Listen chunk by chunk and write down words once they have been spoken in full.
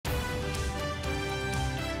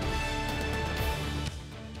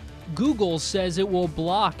Google says it will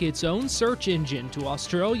block its own search engine to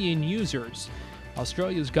Australian users.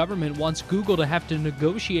 Australia's government wants Google to have to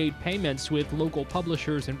negotiate payments with local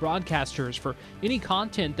publishers and broadcasters for any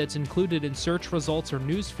content that's included in search results or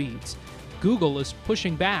news feeds. Google is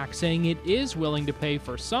pushing back, saying it is willing to pay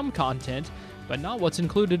for some content, but not what's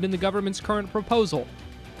included in the government's current proposal.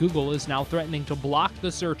 Google is now threatening to block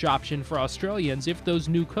the search option for Australians if those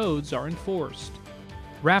new codes are enforced.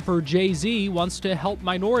 Rapper Jay-Z wants to help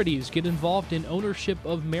minorities get involved in ownership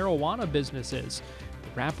of marijuana businesses. The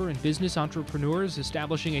rapper and business entrepreneur is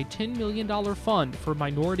establishing a $10 million fund for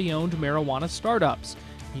minority-owned marijuana startups.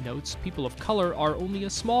 He notes people of color are only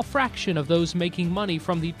a small fraction of those making money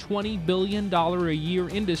from the $20 billion a year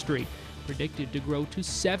industry, predicted to grow to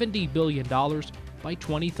 $70 billion by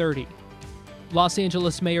 2030. Los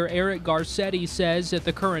Angeles Mayor Eric Garcetti says at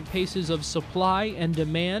the current paces of supply and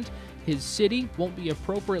demand, his city won't be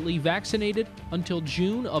appropriately vaccinated until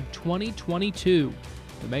June of 2022.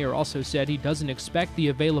 The mayor also said he doesn't expect the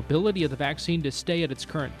availability of the vaccine to stay at its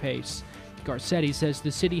current pace. Garcetti says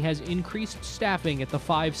the city has increased staffing at the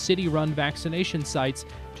 5 city-run vaccination sites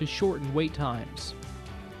to shorten wait times.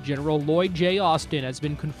 General Lloyd J. Austin has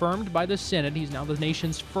been confirmed by the Senate. He's now the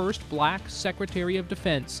nation's first black Secretary of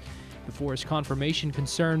Defense. Before his confirmation,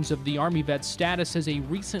 concerns of the Army vet's status as a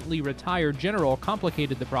recently retired general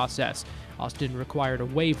complicated the process. Austin required a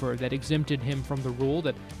waiver that exempted him from the rule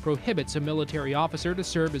that prohibits a military officer to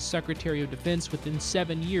serve as Secretary of Defense within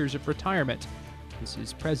 7 years of retirement. This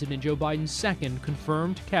is President Joe Biden's second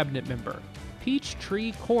confirmed cabinet member.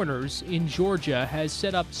 Peachtree Corners in Georgia has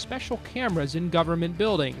set up special cameras in government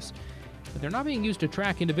buildings. But they're not being used to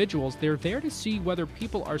track individuals. They're there to see whether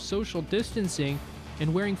people are social distancing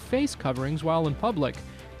and wearing face coverings while in public.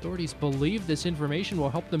 Authorities believe this information will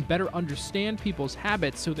help them better understand people's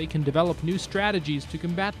habits so they can develop new strategies to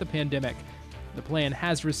combat the pandemic. The plan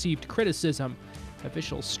has received criticism.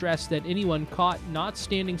 Officials stress that anyone caught not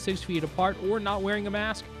standing 6 feet apart or not wearing a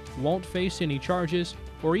mask won't face any charges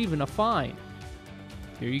or even a fine.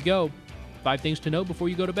 Here you go. 5 things to know before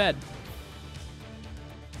you go to bed.